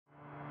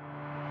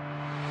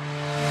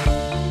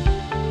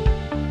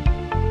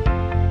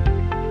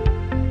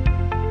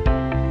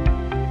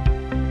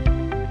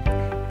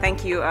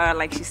you.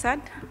 Like she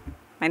said,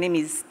 my name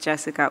is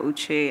Jessica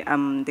Uche.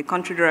 I'm the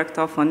country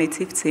director for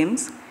native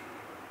teams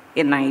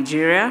in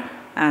Nigeria,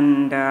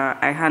 and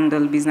I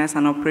handle business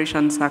and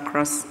operations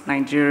across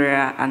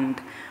Nigeria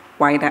and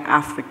wider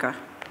Africa.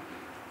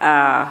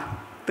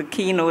 The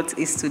keynote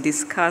is to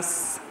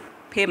discuss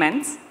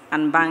payments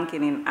and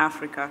banking in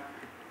Africa,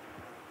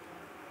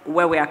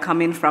 where we are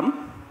coming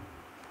from,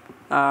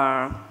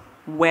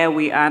 where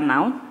we are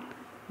now,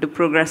 the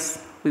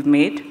progress we've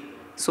made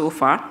so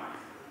far,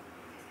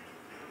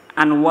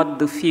 and what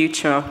the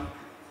future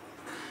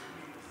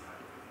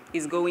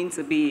is going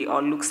to be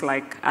or looks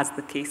like, as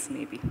the case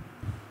may be.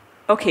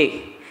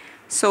 Okay,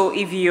 so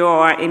if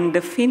you're in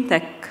the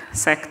fintech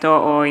sector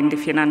or in the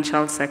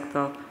financial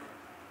sector,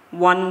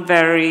 one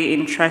very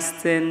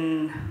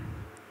interesting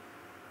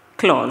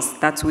clause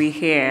that we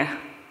hear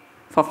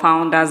for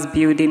founders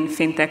building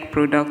fintech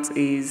products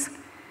is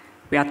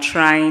we are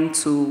trying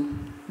to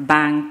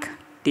bank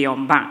the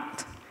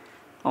unbanked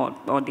or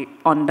the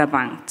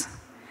underbanked.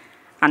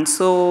 And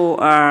so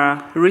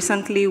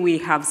recently we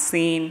have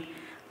seen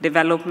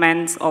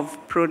developments of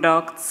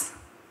products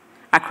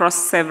across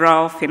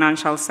several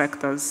financial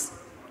sectors: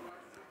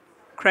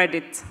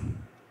 credit,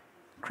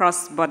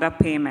 cross-border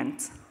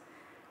payment,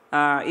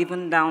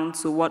 even down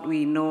to what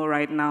we know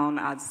right now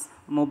as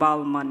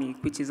mobile money,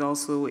 which is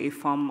also a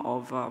form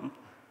of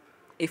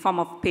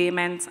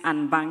payment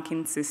and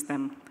banking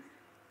system.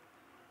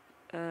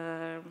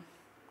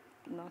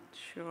 Not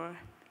sure.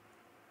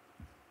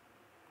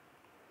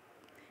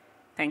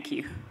 Thank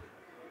you.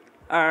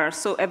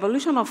 So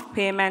evolution of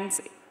payments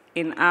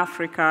in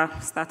Africa,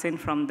 starting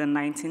from the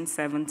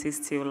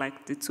 1970s till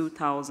like the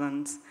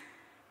 2000s,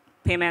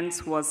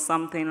 payments was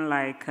something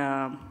like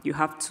you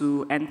have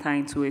to enter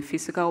into a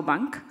physical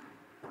bank,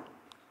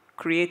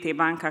 create a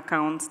bank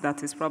account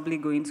that is probably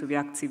going to be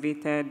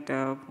activated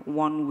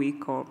 1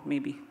 week or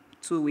maybe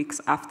 2 weeks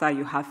after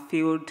you have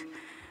filled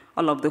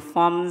all of the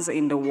forms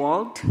in the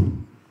world.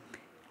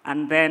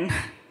 And then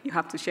you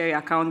have to share your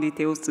account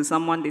details to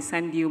someone, they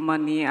send you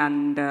money,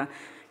 and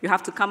you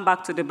have to come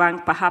back to the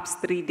bank perhaps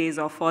 3 days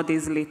or 4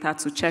 days later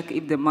to check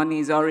if the money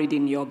is already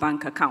in your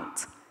bank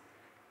account.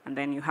 And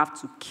then you have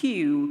to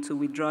queue to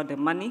withdraw the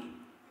money.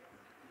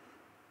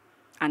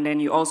 And then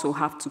you also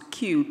have to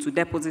queue to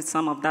deposit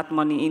some of that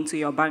money into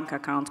your bank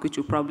account, which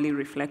will probably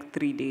reflect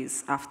 3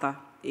 days after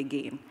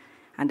again.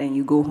 And then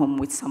you go home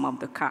with some of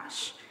the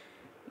cash.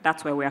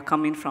 That's where we are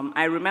coming from.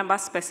 I remember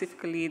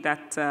specifically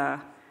that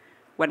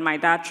when my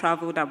dad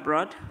traveled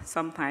abroad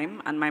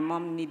sometime and my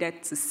mom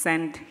needed to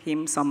send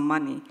him some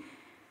money,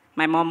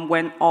 my mom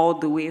went all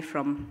the way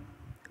from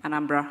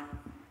Anambra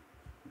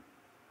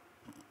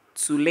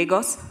to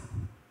Lagos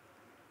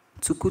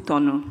to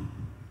Cotonou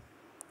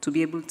to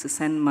be able to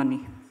send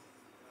money.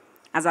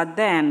 As at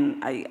then,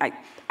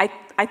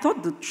 I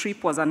thought the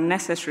trip was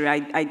unnecessary.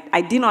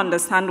 I didn't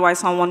understand why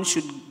someone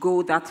should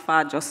go that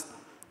far just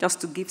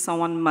to give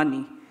someone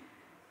money.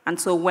 And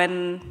so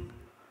when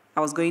I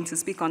was going to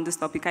speak on this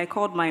topic, I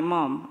called my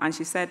mom, and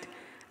she said,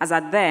 as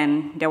at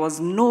then, there was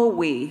no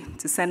way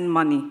to send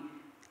money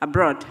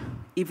abroad,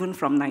 even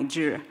from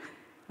Nigeria.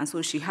 And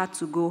so she had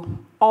to go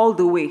all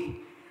the way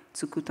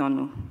to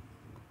Cotonou,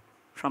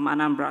 from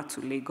Anambra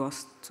to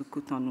Lagos to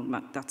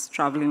Cotonou. That's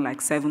traveling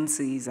like 7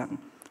 seas and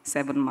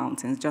 7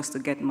 mountains just to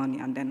get money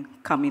and then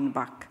coming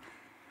back.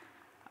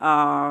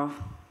 Right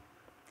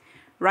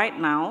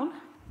now,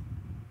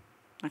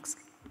 next.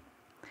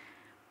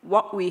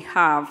 What we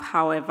have,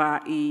 however,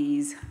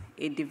 is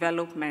a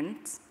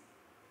development.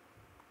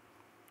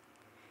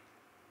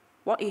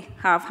 What we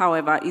have,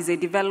 however, is a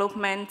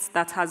development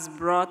that has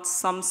brought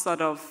some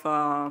sort of,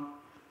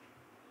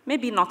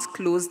 maybe not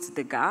closed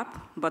the gap,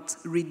 but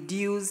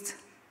reduced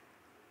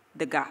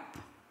the gap.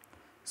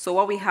 So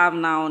what we have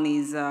now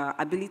is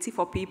ability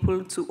for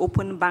people to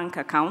open bank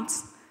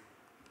accounts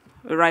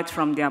right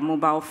from their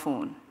mobile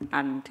phone.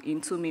 And in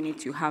 2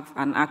 minutes, you have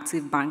an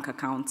active bank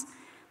account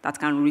that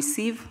can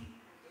receive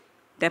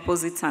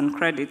deposits and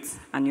credits,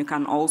 and you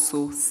can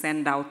also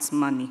send out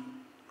money.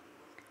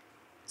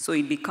 So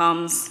it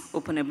becomes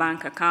open a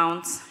bank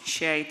account,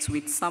 share it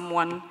with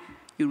someone,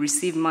 you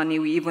receive money.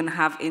 We even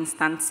have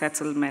instant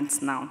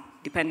settlements now,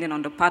 depending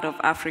on the part of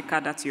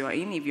Africa that you're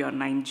in. If you're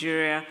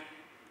Nigeria,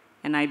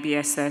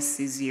 NIBSS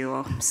is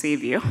your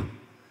savior.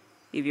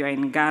 If you're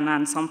in Ghana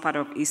and some part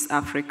of East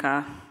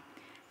Africa,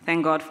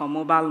 thank God for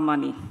mobile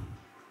money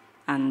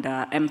and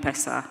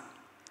M-Pesa,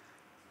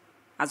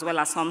 as well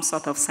as some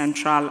sort of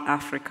Central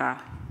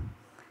Africa.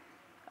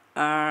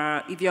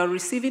 If you're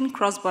receiving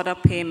cross-border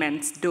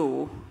payments,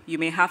 though, you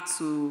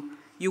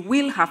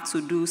will have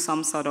to do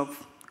some sort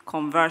of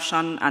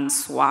conversion and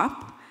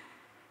swap,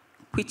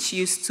 which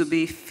used to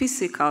be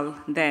physical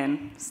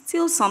then,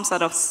 still some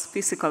sort of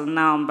physical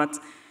now, but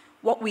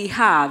what we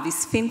have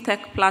is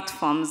fintech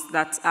platforms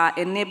that are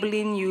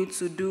enabling you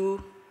to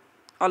do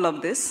all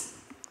of this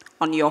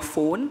on your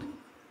phone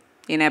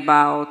in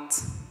about,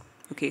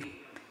 okay,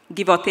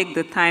 give or take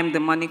the time the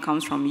money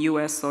comes from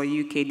US or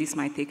UK, this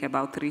might take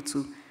about 3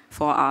 to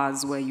 4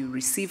 hours where you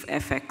receive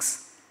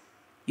FX,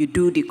 you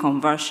do the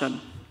conversion,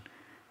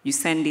 You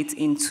send it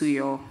into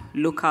your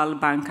local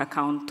bank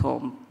account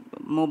or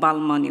mobile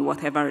money,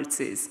 whatever it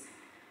is.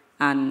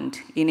 And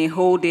in a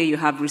whole day, you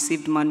have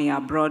received money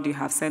abroad, you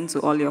have sent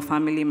to all your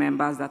family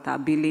members that are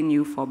billing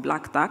you for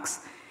black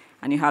tax,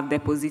 and you have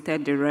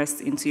deposited the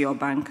rest into your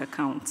bank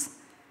account.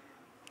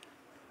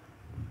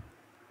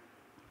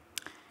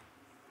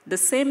 The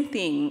same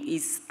thing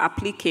is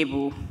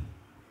applicable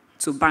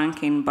to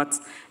banking, but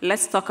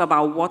let's talk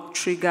about what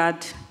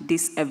triggered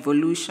this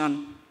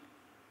evolution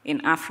in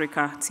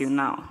Africa till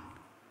now.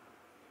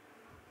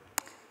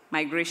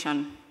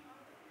 Migration.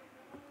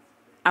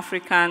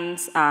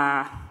 Africans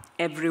are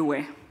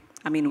everywhere.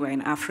 I mean, we're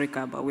in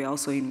Africa, but we're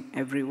also in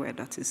everywhere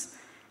that is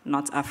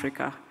not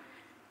Africa.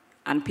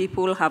 And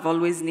people have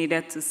always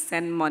needed to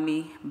send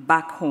money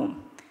back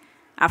home.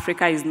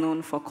 Africa is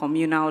known for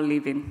communal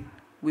living.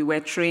 We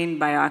were trained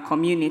by our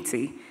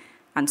community.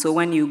 And so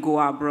when you go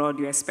abroad,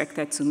 you're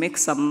expected to make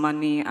some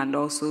money and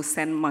also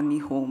send money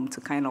home to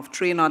kind of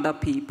train other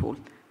people.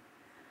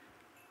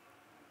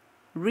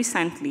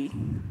 Recently,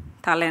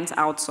 talent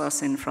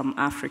outsourcing from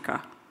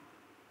Africa,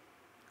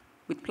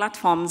 with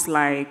platforms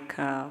like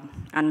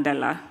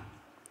Andela,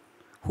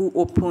 who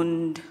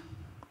opened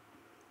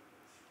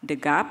the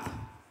gap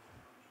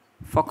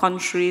for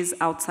countries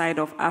outside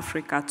of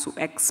Africa to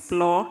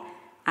explore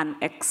and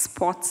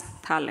export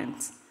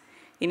talent.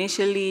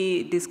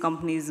 Initially, these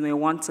companies may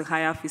want to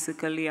hire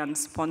physically and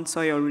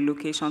sponsor your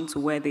relocation to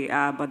where they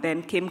are, but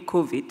then came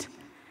COVID,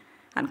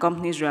 and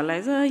companies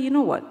realized, you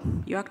know what,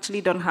 you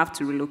actually don't have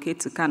to relocate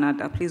to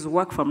Canada. Please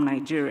work from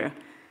Nigeria,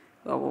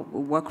 or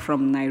work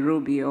from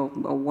Nairobi, or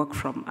work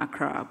from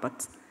Accra,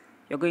 but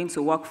you're going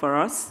to work for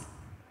us,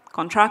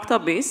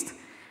 contractor-based,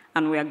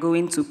 and we are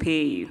going to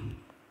pay you.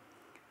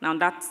 Now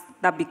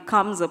that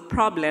becomes a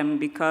problem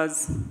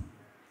because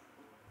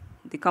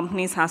the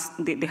companies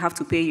they have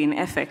to pay you in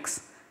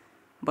FX,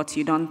 but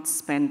you don't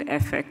spend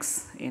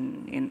FX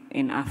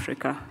in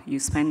Africa. You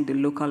spend the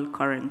local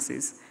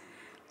currencies.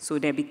 So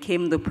there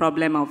became the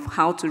problem of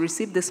how to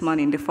receive this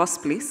money in the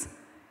first place,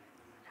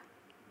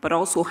 but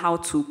also how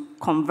to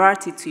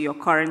convert it to your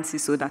currency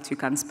so that you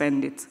can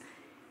spend it.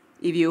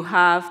 If you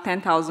have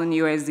 10,000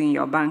 USD in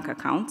your bank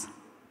account,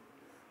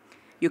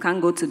 you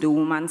can go to the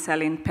woman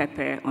selling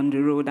pepper on the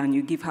road and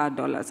you give her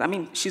dollars. I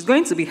mean, she's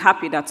going to be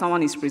happy that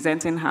someone is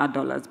presenting her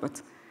dollars,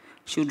 but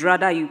she'd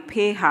rather you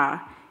pay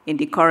her in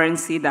the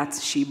currency that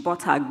she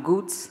bought her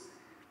goods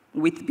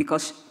with,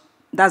 because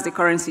that's the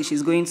currency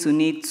she's going to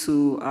need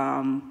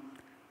to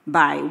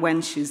buy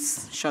when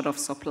she's short of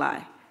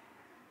supply.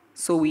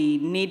 So we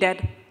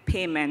needed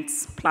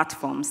payments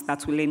platforms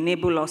that will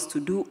enable us to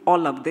do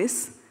all of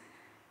this.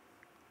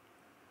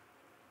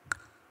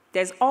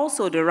 There's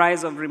also the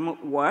rise of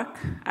remote work,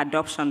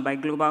 adoption by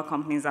global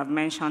companies. I've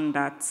mentioned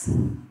that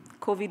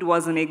COVID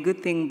wasn't a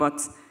good thing,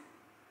 but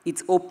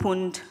it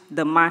opened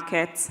the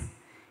market.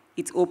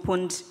 It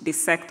opened the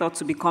sector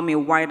to become a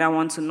wider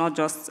one, to not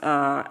just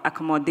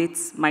accommodate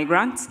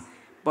migrants,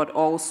 but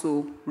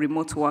also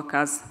remote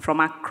workers from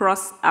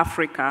across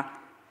Africa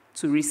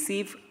to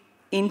receive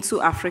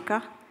into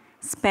Africa,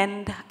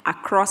 spend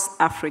across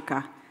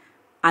Africa,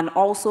 and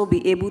also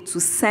be able to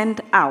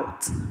send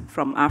out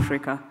from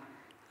Africa.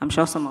 I'm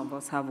sure some of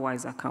us have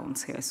WISE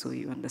accounts here, so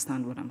you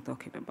understand what I'm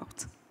talking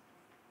about.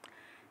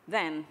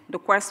 Then, the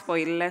quest for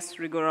a less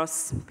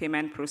rigorous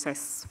payment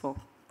process for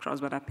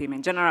cross-border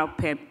payment, general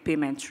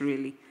payment,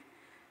 really.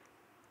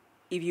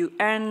 If you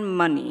earn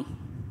money,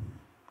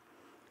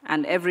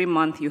 and every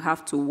month you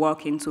have to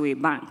walk into a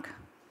bank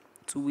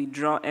to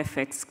withdraw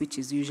FX, which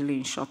is usually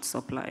in short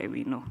supply,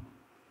 we know,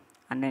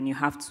 and then you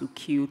have to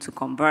queue to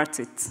convert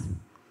it,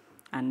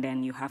 and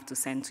then you have to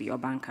send to your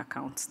bank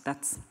account.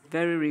 That's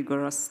very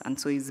rigorous, and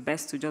so it's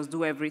best to just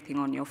do everything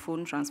on your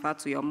phone, transfer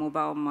to your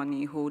mobile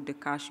money, hold the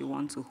cash you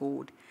want to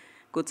hold,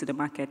 go to the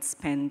market,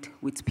 spend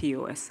with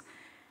POS.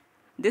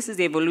 This is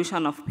the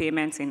evolution of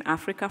payments in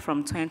Africa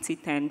from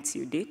 2010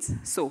 to date.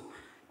 So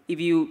if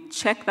you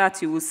check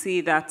that, you will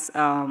see that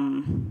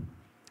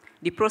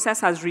the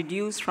process has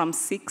reduced from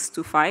 6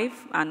 to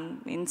 5,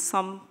 and in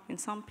some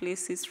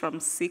places from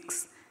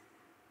 6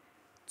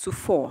 to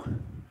 4.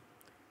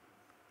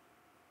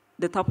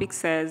 The topic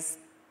says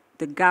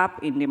the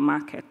gap in the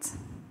market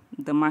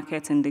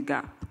in the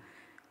gap.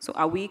 So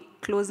are we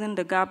closing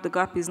the gap? The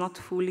gap is not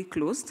fully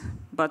closed,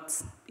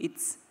 but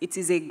it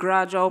is a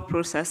gradual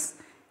process.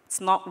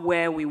 It's not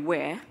where we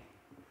were.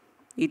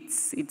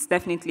 It's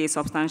definitely a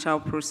substantial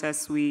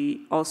process.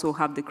 We also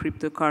have the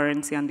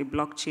cryptocurrency and the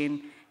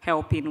blockchain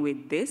helping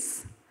with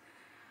this.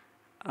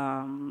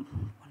 1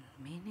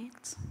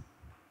 minute.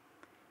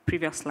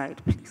 Previous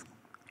slide, please.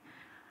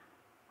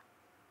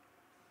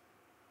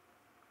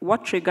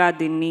 What triggered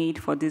the need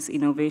for this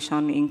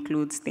innovation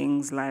includes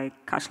things like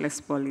cashless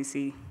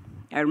policy.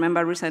 I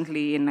remember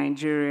recently in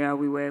Nigeria,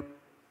 we were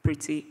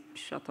pretty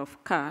short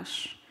of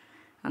cash,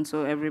 and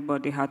so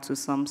everybody had to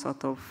some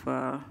sort of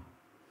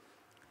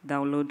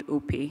download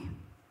OPay,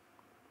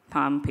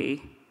 Palm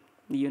Pay,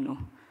 you know.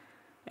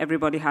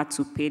 Everybody had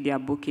to pay their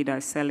bookie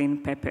that's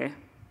selling pepper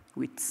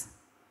with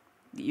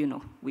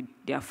with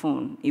their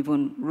phone.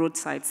 Even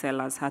roadside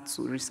sellers had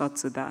to resort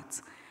to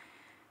that.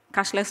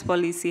 Cashless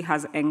policy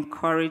has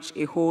encouraged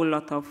a whole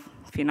lot of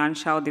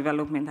financial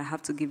development. I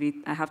have to give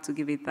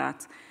it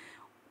that.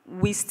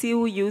 We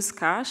still use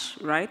cash,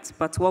 right?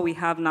 But what we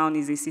have now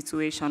is a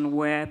situation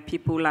where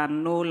people are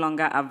no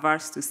longer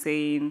averse to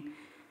saying,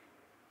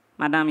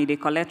 Madam, you dey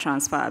collect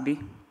transfer, abi?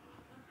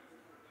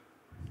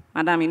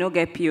 Madam, you no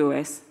get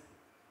POS.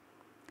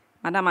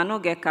 Madam, I no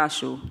get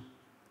cash.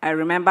 I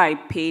remember I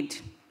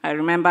paid.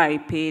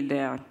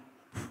 The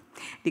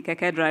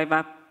keke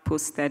driver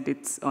posted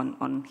it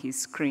on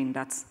his screen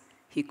that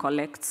he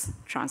collects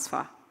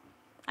transfer.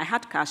 I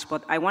had cash,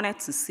 but I wanted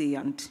to see,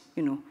 and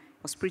it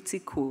was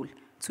pretty cool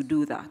to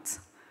do that.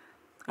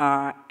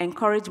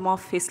 Encourage more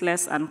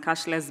faceless and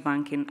cashless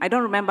banking. I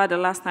don't remember the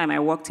last time I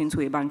walked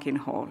into a banking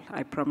hall,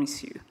 I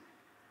promise you.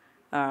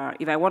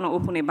 If I want to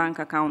open a bank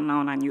account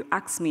now and you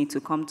ask me to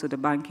come to the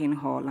banking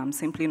hall, I'm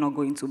simply not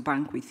going to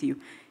bank with you.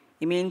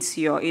 It means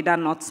you're either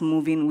not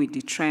moving with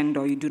the trend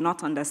or you do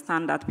not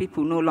understand that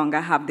people no longer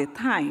have the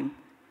time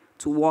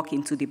to walk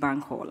into the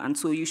bank hall. And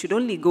so you should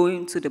only go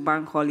into the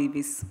bank hall if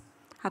it's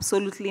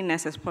absolutely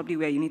necessary, probably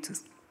where you need to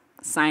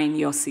sign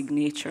your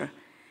signature.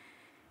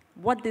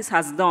 What this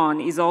has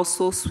done is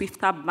also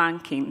swifter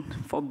banking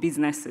for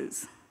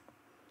businesses.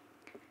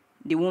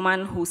 The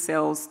woman who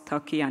sells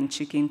turkey and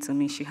chicken to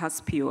me, she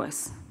has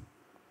POS.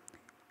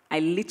 I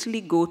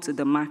literally go to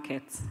the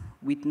market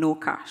with no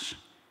cash,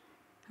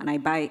 and I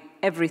buy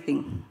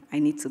everything I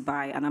need to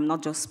buy, and I'm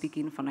not just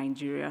speaking for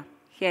Nigeria.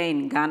 Here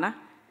in Ghana,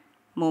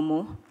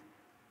 Momo,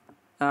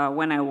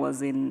 when I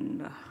was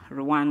in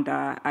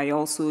Rwanda, I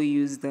also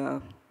used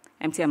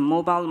MTN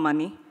mobile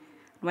money.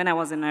 When I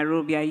was in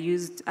Nairobi, I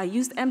used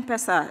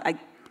M-Pesa.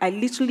 I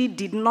literally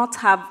did not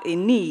have a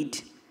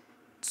need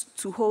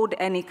to hold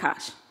any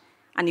cash.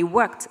 And it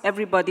worked.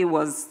 Everybody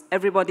was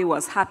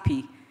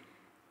happy.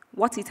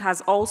 What it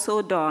has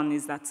also done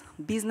is that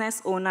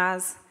business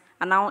owners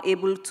are now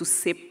able to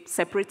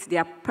separate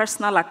their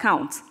personal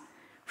account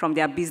from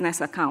their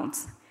business account.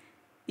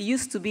 It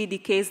used to be the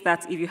case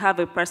that if you have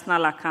a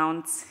personal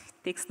account,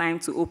 it takes time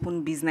to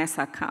open business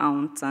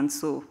accounts, and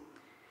so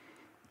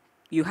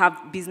you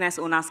have business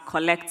owners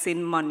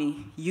collecting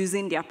money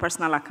using their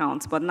personal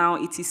accounts. But now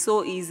it is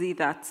so easy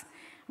that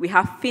we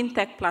have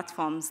fintech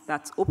platforms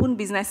that open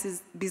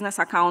business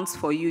accounts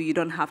for you. You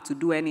don't have to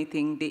do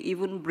anything. They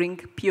even bring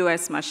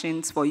POS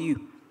machines for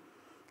you.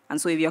 And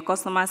so if your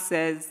customer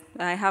says,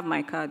 I have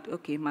my card,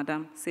 okay,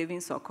 madam,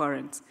 savings or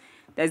current.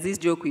 There's this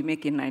joke we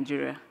make in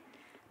Nigeria.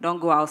 Don't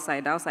go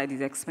outside. Outside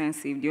is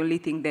expensive. The only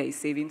thing there is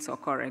savings or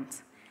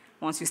current.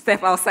 Once you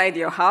step outside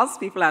your house,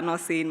 people are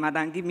not saying,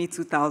 madam, give me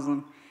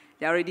 2,000.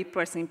 They're already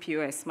pressing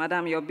POS.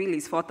 Madam, your bill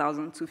is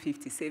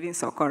 4,250,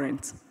 savings or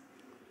current.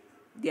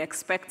 They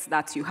expect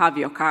that you have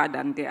your card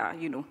and they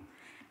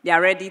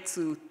are ready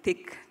to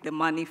take the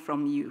money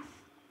from you.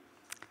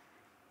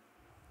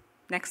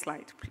 Next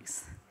slide,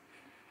 please.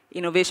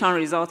 Innovation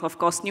result, of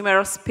course,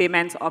 numerous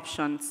payment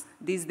options.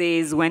 These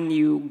days, when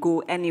you go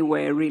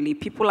anywhere, really,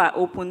 people are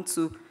open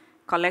to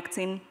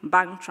collecting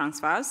bank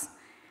transfers.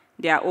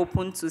 They are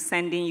open to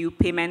sending you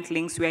payment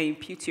links where you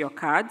input your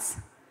cards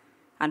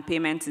and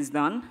payment is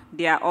done.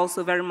 They are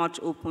also very much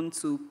open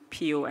to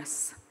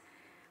POS.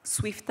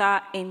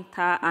 Swifter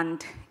inter-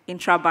 and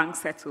intra-bank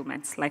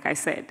settlements, like I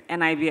said.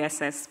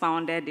 NIBSS,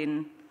 founded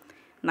in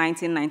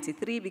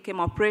 1993, became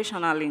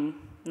operational in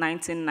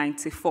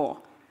 1994.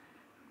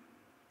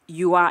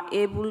 You are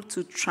able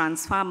to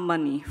transfer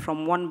money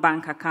from one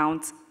bank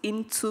account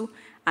into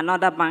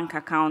another bank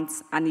account,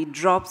 and it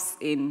drops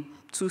in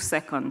 2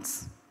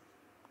 seconds.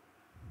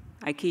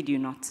 I kid you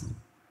not.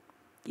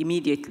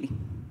 Immediately.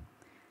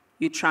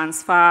 You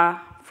transfer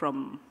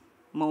from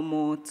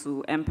Momo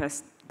to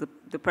M-Pesa,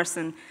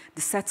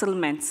 the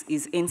settlement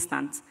is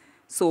instant.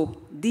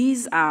 So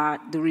these are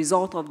the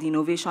result of the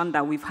innovation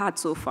that we've had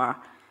so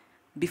far.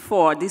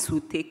 Before, this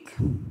would take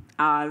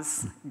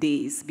hours,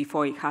 days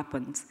before it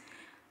happens.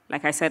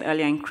 Like I said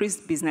earlier,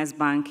 increased business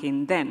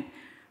banking, then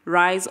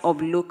rise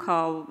of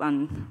local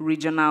and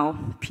regional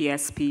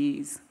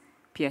PSPs,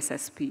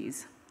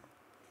 PSSPs,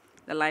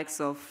 the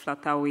likes of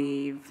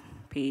Flutterwave,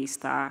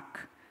 Paystack,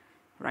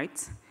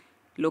 right?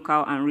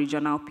 Local and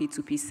regional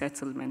P2P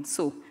settlements.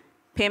 So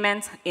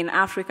payment in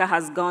Africa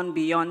has gone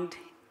beyond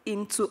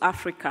into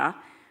Africa.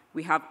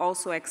 We have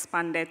also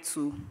expanded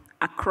to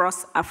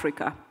across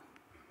Africa.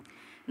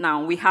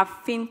 Now, we have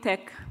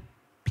fintech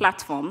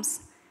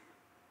platforms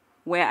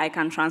where I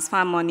can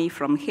transfer money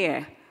from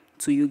here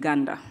to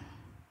Uganda.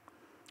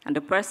 And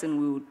the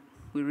person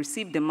will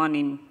receive the money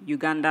in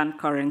Ugandan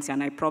currency,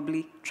 and I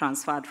probably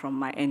transferred from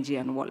my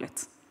NGN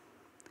wallet.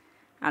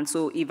 And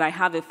so if I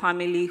have a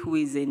family who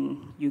is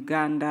in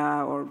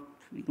Uganda or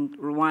in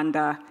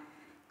Rwanda,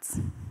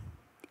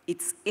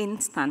 it's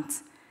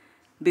instant.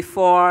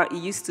 Before, it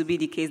used to be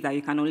the case that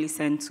you can only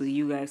send to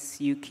US,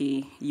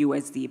 UK,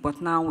 USD.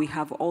 But now we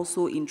have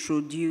also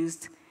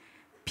introduced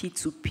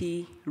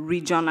P2P,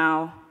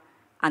 regional,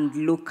 and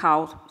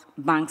local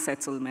bank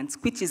settlements,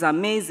 which is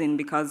amazing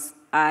because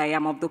I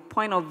am of the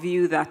point of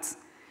view that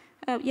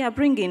Yeah,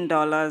 bring in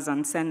dollars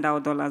and send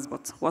out dollars,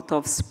 but what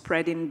of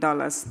spreading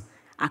dollars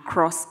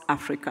across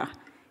Africa?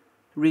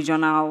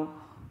 Regional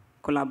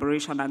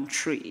collaboration and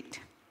trade.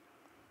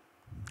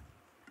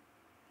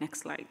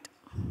 Next slide.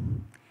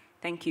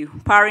 Thank you.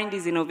 Powering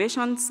these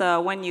innovations,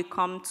 when you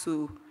come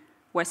to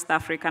West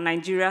Africa,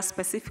 Nigeria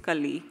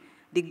specifically,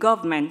 the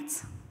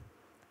government,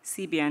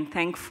 CBN,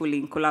 thankfully,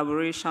 in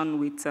collaboration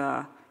with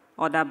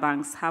other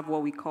banks, have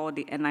what we call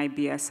the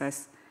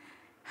NIBSS.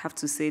 I have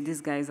to say,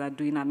 these guys are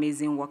doing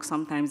amazing work.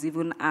 Sometimes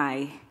even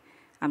I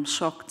am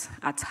shocked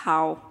at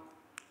how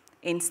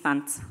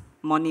instant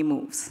money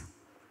moves.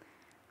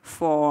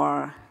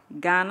 For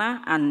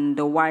Ghana and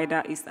the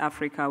wider East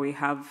Africa, we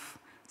have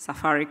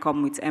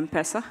Safaricom with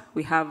M-Pesa.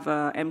 We have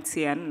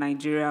MTN,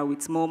 Nigeria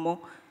with Momo.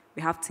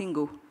 We have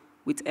Tingo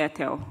with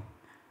Airtel.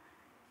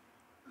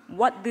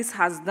 What this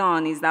has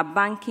done is that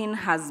banking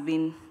has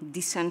been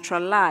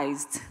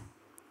decentralized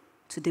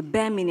to the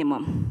bare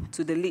minimum,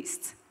 to the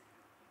least.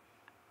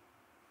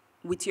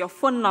 With your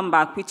phone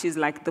number, which is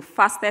like the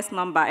fastest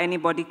number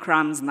anybody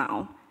crams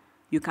now,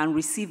 you can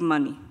receive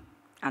money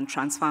and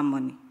transfer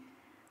money.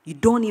 You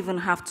don't even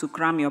have to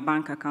cram your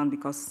bank account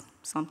because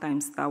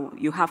sometimes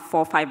you have 4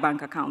 or 5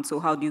 bank accounts, so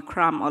how do you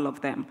cram all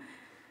of them?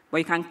 But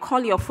you can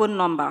call your phone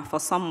number for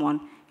someone.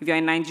 If you're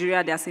in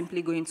Nigeria, they're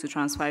simply going to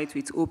transfer it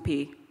with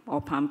OPay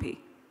or PalmPay.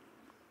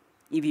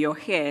 If you're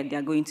here,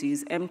 they're going to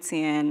use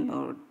MTN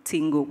or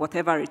Tingo,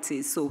 whatever it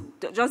is. So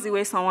just the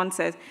way someone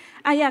says,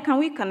 yeah, can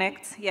we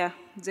connect? Yeah,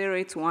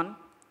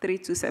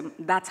 081-327.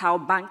 That's how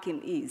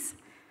banking is.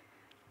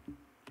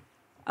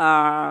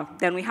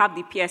 Then we have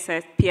the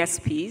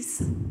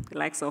PSPs, the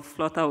likes of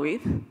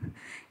Flutterwave,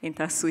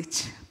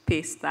 InterSwitch,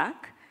 Paystack,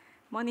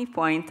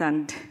 MoneyPoint,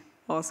 and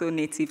also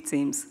native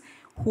teams,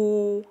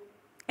 who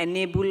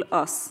enable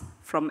us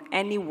from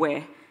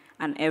anywhere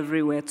and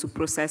everywhere to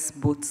process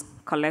both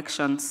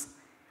collections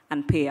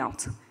and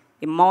payout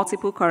in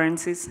multiple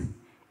currencies,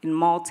 in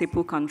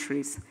multiple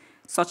countries,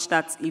 such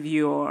that if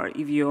you're a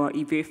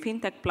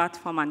fintech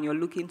platform and you're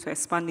looking to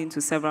expand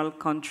into several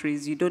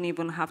countries, you don't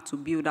even have to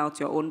build out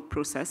your own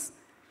process,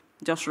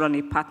 just run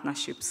a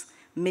partnerships,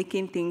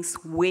 making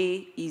things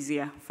way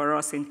easier for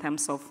us in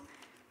terms of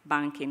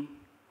banking.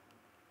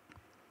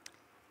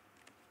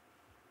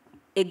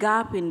 A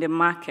gap in the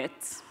market.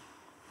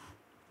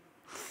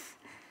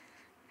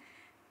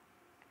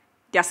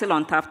 There are still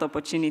untapped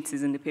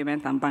opportunities in the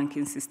payment and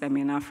banking system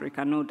in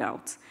Africa, no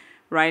doubt.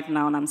 Right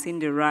now, I'm seeing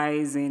the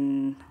rise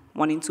in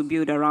wanting to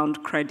build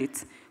around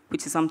credit,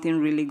 which is something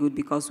really good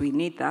because we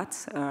need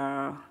that.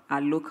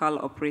 Our local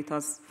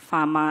operators,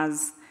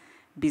 farmers,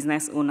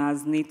 business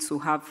owners need to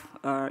have,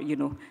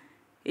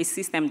 a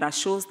system that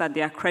shows that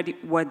they are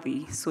credit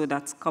worthy so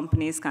that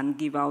companies can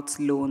give out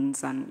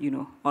loans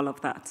and, all of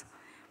that.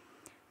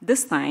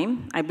 This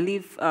time, I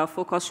believe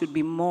focus should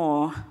be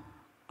more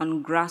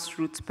on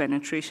grassroots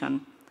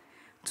penetration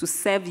to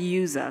serve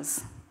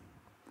users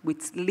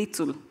with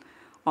little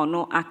or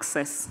no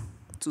access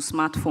to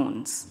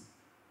smartphones.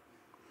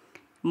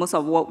 Most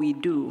of what we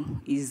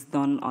do is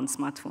done on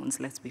smartphones,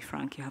 let's be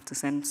frank. You have to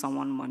send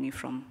someone money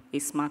from a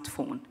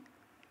smartphone.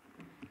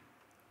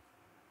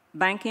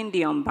 Banking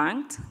the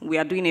unbanked, we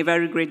are doing a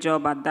very great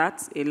job at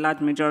that. A large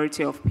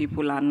majority of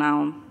people are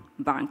now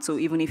banked. So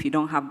even if you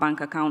don't have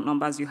bank account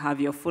numbers, you have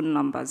your phone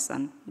numbers,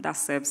 and that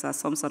serves as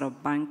some sort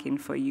of banking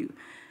for you.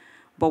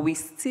 But we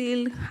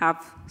still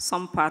have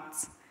some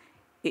parts,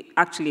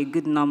 actually a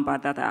good number,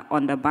 that are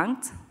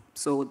underbanked.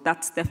 So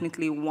that's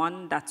definitely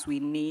one that we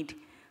need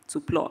to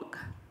plug.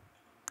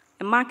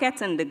 A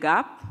market in the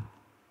gap,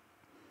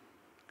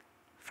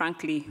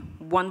 frankly,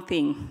 one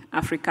thing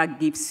Africa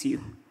gives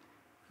you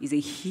is a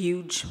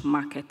huge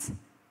market,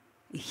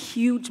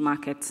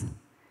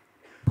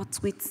 but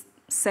with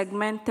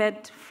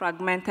segmented,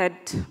 fragmented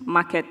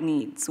market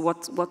needs.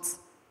 What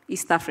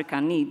East Africa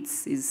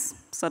needs is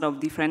sort of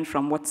different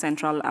from what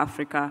Central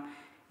Africa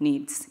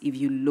needs if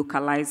you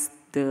localize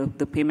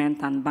the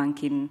payment and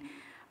banking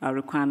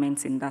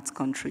requirements in that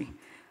country.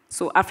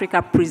 So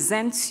Africa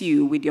presents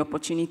you with the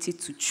opportunity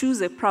to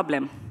choose a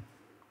problem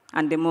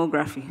and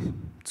demography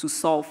to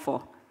solve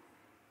for,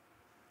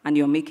 and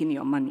you're making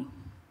your money.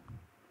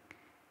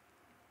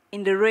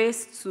 In the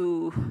race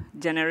to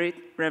generate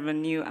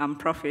revenue and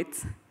profit,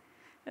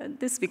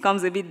 this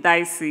becomes a bit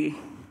dicey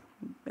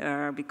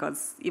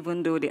because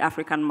even though the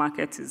African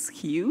market is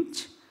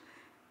huge,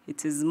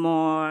 it is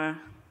more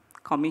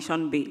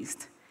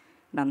commission-based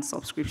than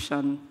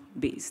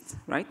subscription-based,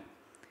 right?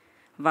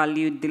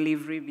 Value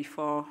delivery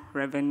before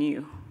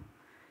revenue.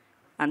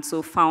 And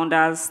so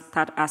founders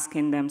start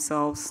asking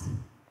themselves,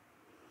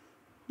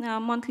 now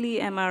monthly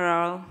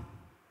MRR,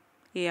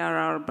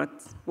 ARR, but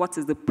what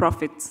is the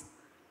profit?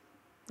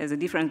 There's a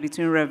difference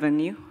between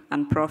revenue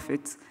and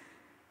profit.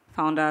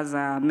 Founders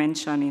are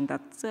mentioning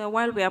that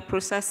while we are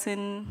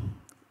processing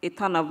a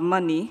ton of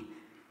money,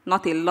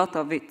 not a lot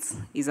of it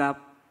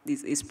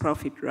is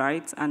profit,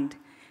 right? And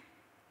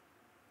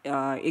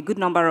a good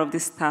number of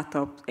these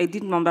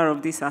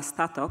are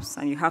startups,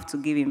 and you have to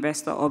give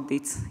investor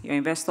updates. Your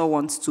investor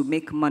wants to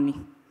make money.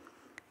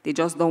 They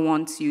just don't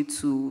want you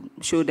to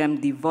show them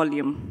the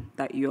volume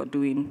that you're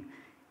doing.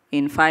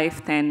 In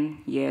 5,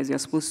 10 years, you're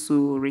supposed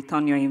to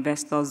return your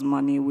investors'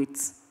 money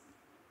with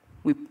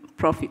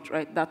profit,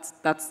 right?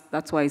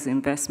 That's why it's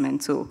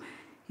investment. So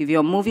if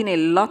you're moving a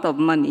lot of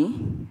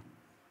money,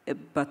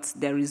 but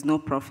there is no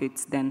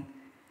profit, then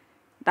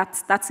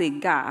that's a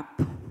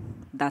gap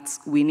that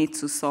we need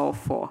to solve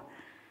for.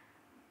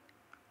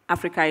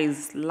 Africa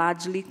is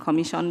largely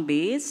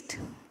commission-based,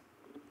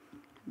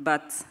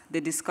 but the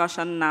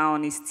discussion now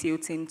is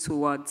tilting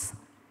towards,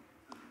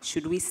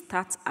 should we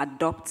start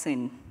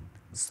adopting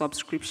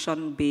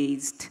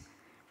subscription-based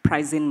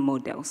pricing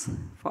models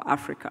for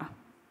Africa?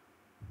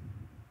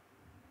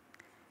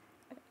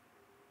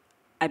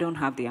 I don't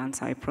have the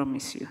answer, I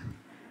promise you.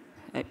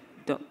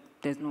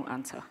 There's no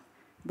answer.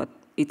 But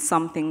it's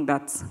something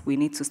that we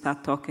need to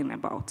start talking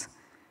about.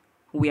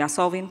 We are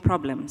solving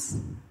problems,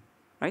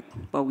 right?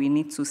 But we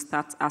need to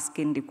start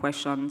asking the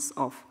questions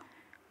of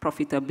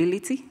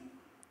profitability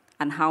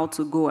and how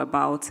to go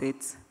about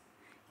it,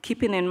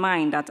 keeping in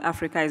mind that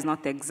Africa is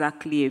not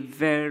exactly a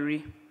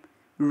very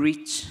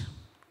rich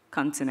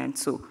continent.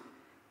 So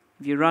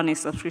if you run a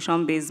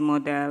subscription-based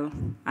model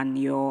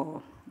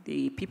and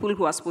the people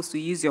who are supposed to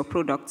use your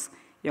products,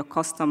 your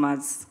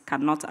customers,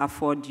 cannot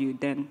afford you,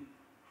 then.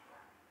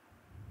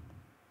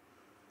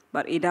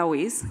 But either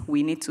ways,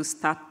 we need to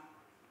start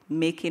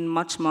making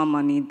much more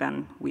money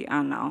than we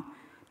are now.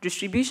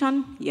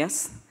 Distribution,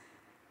 yes,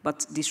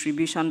 but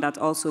distribution that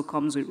also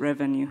comes with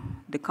revenue.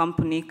 The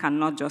company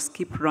cannot just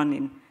keep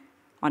running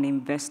on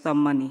investor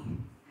money.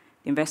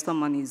 Investor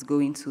money is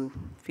going to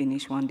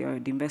finish one day, or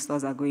the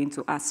investors are going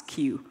to ask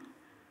you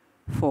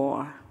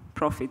for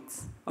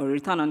profits or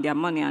return on their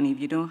money, and if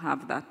you don't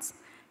have that,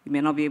 you may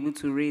not be able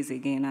to raise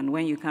again. And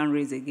when you can't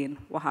raise again,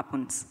 what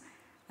happens?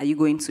 Are you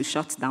going to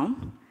shut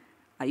down?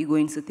 Are you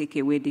going to take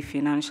away the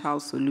financial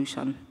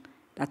solution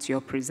that you're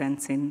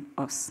presenting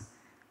us?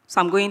 So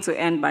I'm going to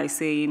end by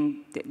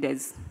saying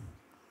there's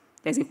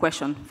a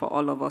question for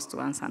all of us to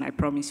answer, and I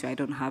promise you I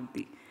don't have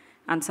the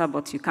answer,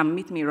 but you can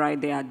meet me right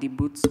there at the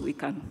booth. We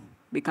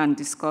can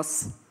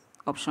discuss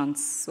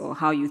options or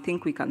how you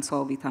think we can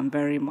solve it. I'm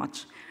very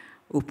much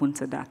open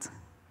to that.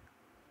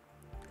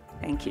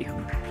 Thank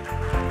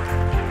you.